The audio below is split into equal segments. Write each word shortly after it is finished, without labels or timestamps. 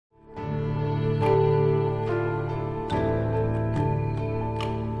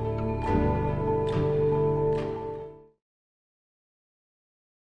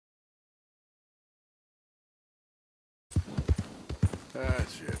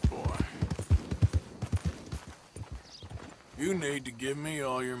bullshit, boy. You need to give me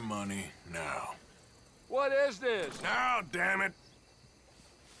all your money now. What is this? Now, damn it!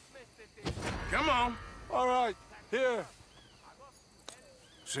 Come on. All right, here.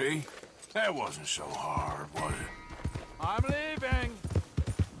 See? That wasn't so hard, was it? I'm leaving.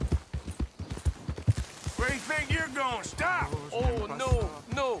 Where do you think you're going? Stop! Oh, no,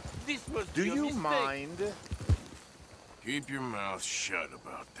 no. This must Do be a you mistake. mind? Keep your mouth shut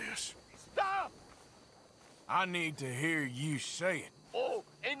about this. Stop! I need to hear you say it. Oh,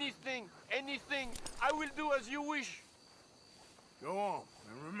 anything, anything. I will do as you wish. Go on,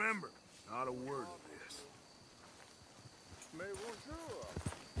 and remember, not a word of this. Mais bonjour.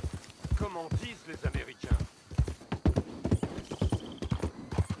 Comment disent les Américains?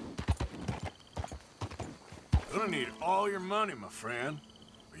 Gonna need all your money, my friend,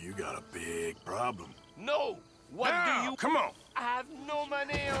 or you got a big problem. No! What now, do you... come on! I have no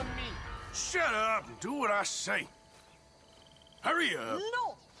money on me. Shut up and do what I say. Hurry up.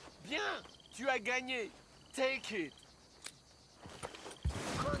 Non! Bien! Tu as gagné. Take it.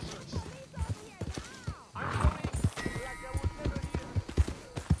 I'm coming. Like I was never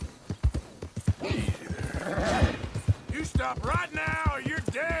here. Easy there. You stop right now or you're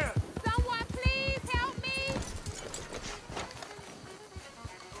dead. Someone please help me!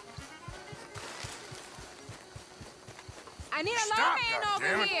 I need a Stop, lawman over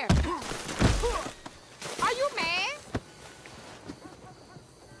goddammit. here. Are you mad?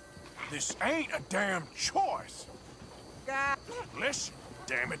 This ain't a damn choice. God. Listen,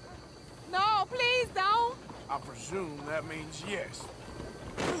 damn it. No, please don't. I presume that means yes.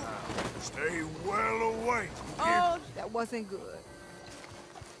 Now, stay well away from here. Oh, that wasn't good.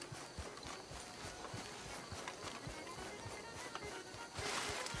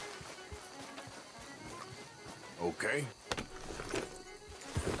 Okay.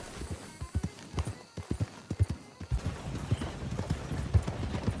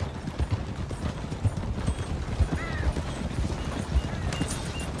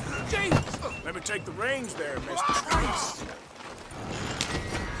 Let me take the reins there, Mr. Priest.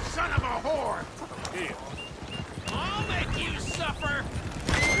 Son of a whore! Here. I'll make you suffer.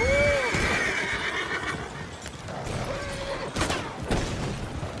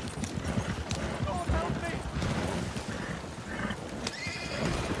 Oh, help me.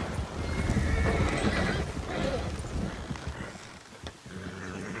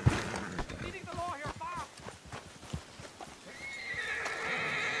 Leading the law here, fast.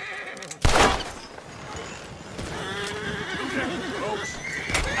 Folks.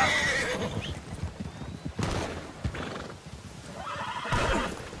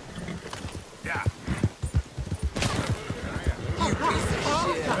 Yeah.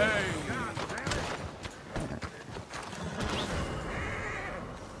 Hey.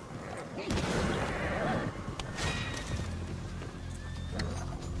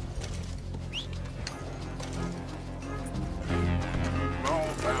 Come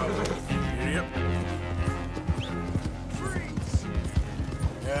on, pal. Idiot.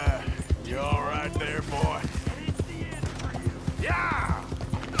 Yeah, you all right there, boy? Yeah!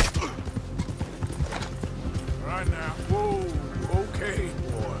 Right now. Whoa, okay,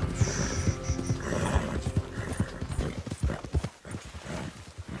 boy.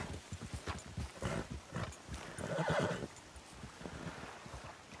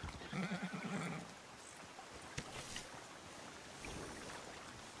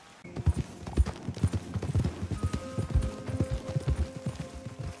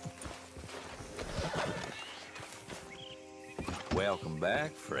 Welcome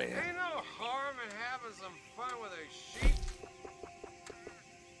back, friend. Ain't no harm in having some fun with a sheep.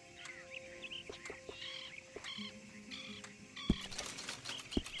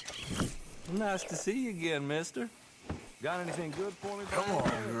 Nice to see you again, mister. Got anything good for me? Come on,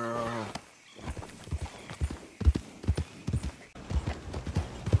 girl.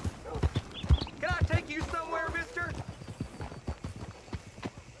 Can I take you somewhere, mister?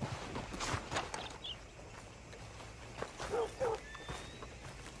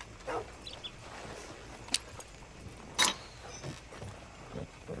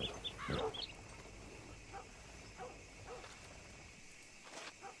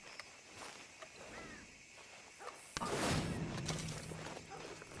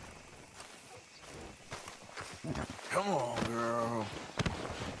 Come on, girl.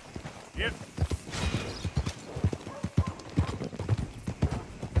 Yep.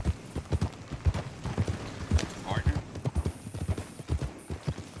 Partner.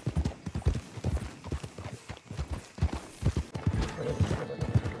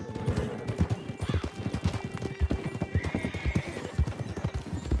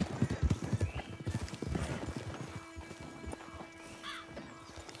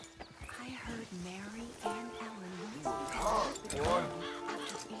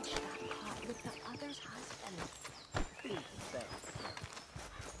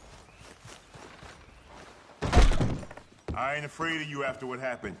 I ain't afraid of you after what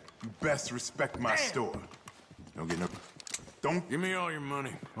happened. You best respect my store. Don't get no... Don't... Give me all your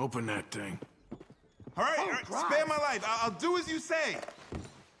money. Open that thing. All right, spare my life. I'll do as you say.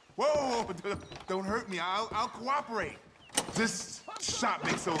 Whoa, don't hurt me. I'll cooperate. This shop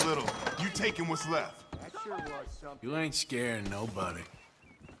makes so little. You taking what's left. That sure was something. You ain't scaring nobody.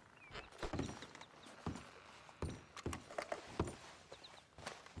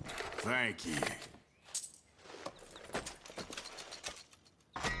 Thank you.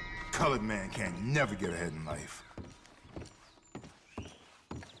 Colored man can't never get ahead in life.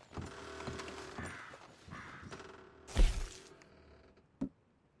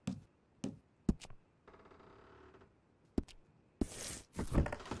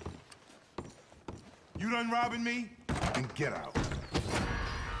 You done robbing me? Then get out. Oh,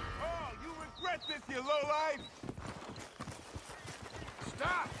 you regret this, you lowlife?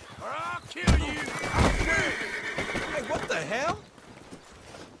 Stop, or I'll kill you! Hey, what the hell?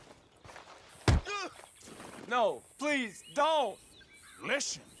 No, please, don't!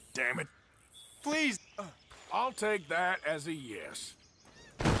 Listen, damn it. Please! I'll take that as a yes.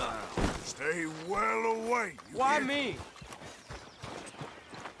 Stay well away. Why me?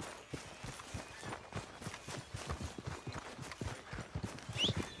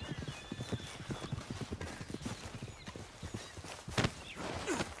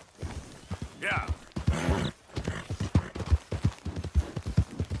 Yeah.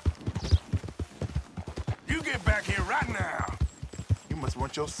 You get back here right now. You must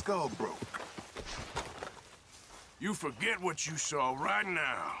want your skull broke. You forget what you saw right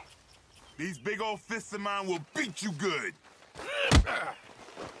now. These big old fists of mine will beat you good.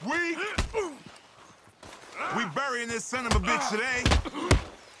 We burying this son of a bitch today.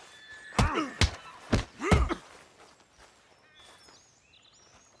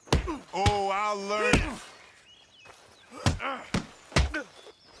 Oh, I'll learn.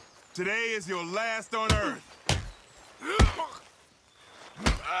 Today is your last on Earth.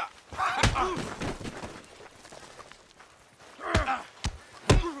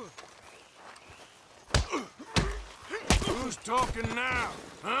 Who's talking now,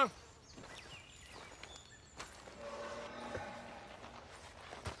 huh?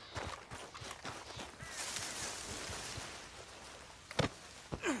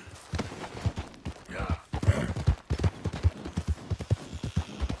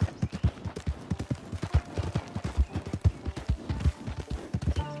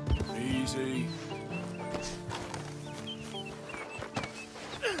 Easy.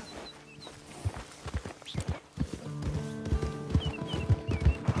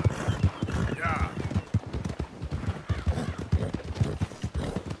 Yeah.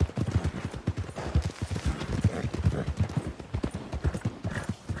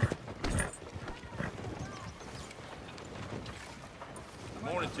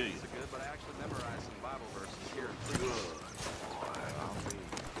 Morning to you. Good, but I actually memorized some Bible verses here.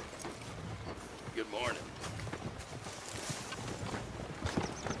 Good morning.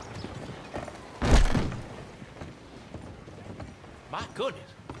 My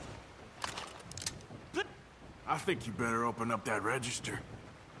goodness. I think you better open up that register.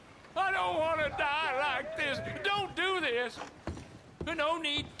 I don't want to die like this. Don't do this. No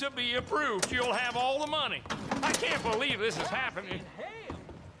need to be approved. You'll have all the money. I can't believe this is happening.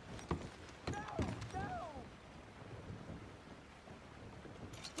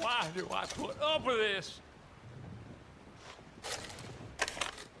 Why do I put up with this?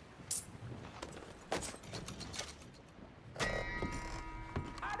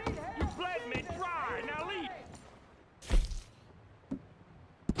 You bled me dry. Now leave.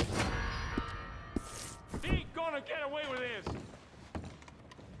 He ain't gonna get away with this.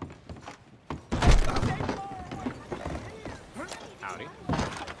 Howdy.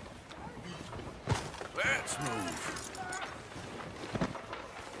 Let's move.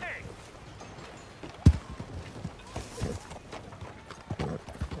 Hey.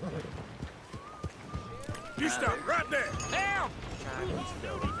 You stop right there. Down.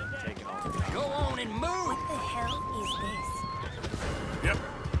 Go on and move. What the hell is this? Yep.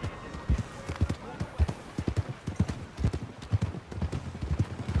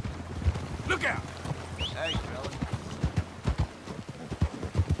 Look out. Hey, fella.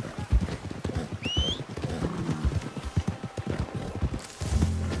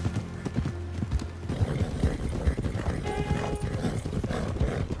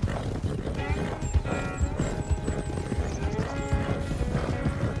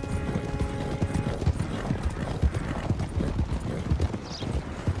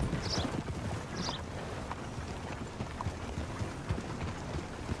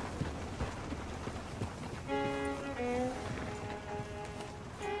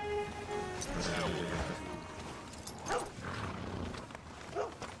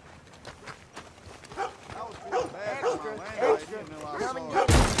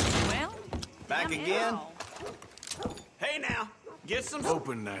 Back again? Hey now, get some...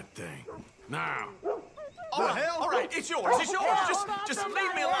 Open that thing. Now. All right, it's yours, it's yours. Just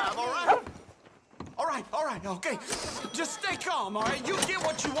leave me alive, all right? All right, okay. Just stay calm, all right? You get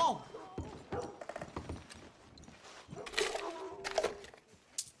what you want.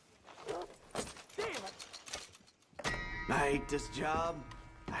 I hate this job.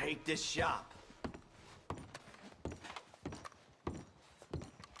 I hate this shop.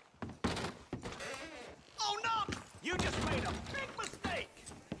 Oh, no! You just made a big mistake!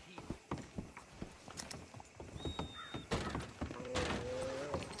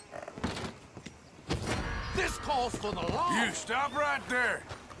 This calls for the law. You stop right there.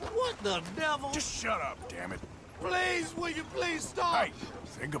 What the devil? Just shut up, damn it. Please, will you please stop? Hey,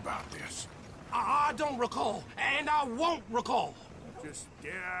 think about this. I don't recall, and I won't recall. Just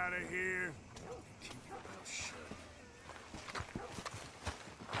get out of here. Keep your mouth shut.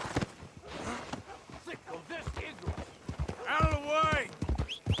 Sick of this ignorance. Out of the way!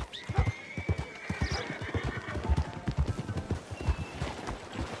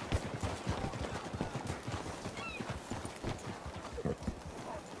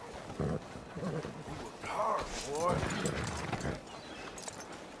 Hard, boy.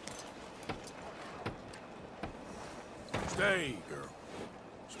 Stay, girl.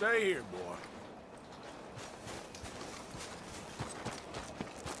 Stay here, boy.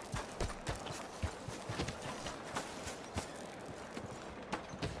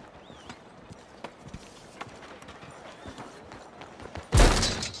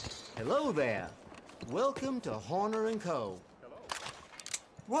 Hello there. Welcome to Horner & Co.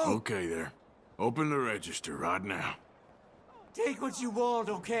 Whoa! Okay there. Open the register right now. Take what you want,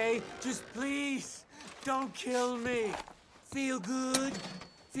 okay? Just please, don't kill me. Feel good?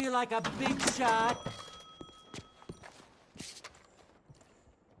 Feel like a big shot?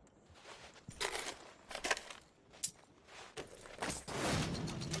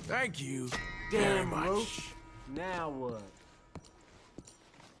 Thank you very Damn much. roach. Now what?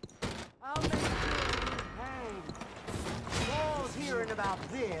 I'll make sure you hang. Paul's hearing about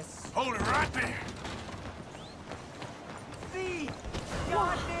this. Hold it right there. Thief!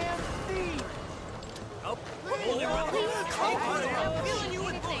 Goddamn thief! Feeling you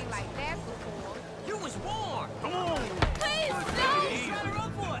anything like that before. You was warned! Come on. Please, no! Set her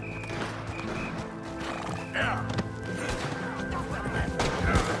up for it! Yeah.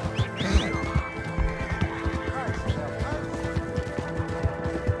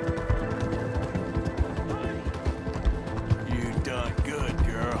 You done good,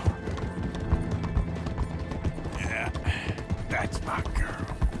 girl. Yeah, that's my girl.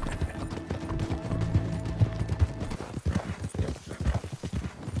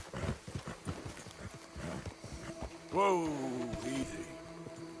 Whoa, easy.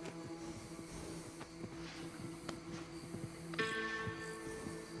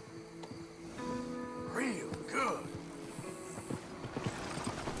 Real good.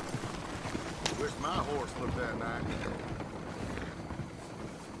 Wish my horse looked that nice.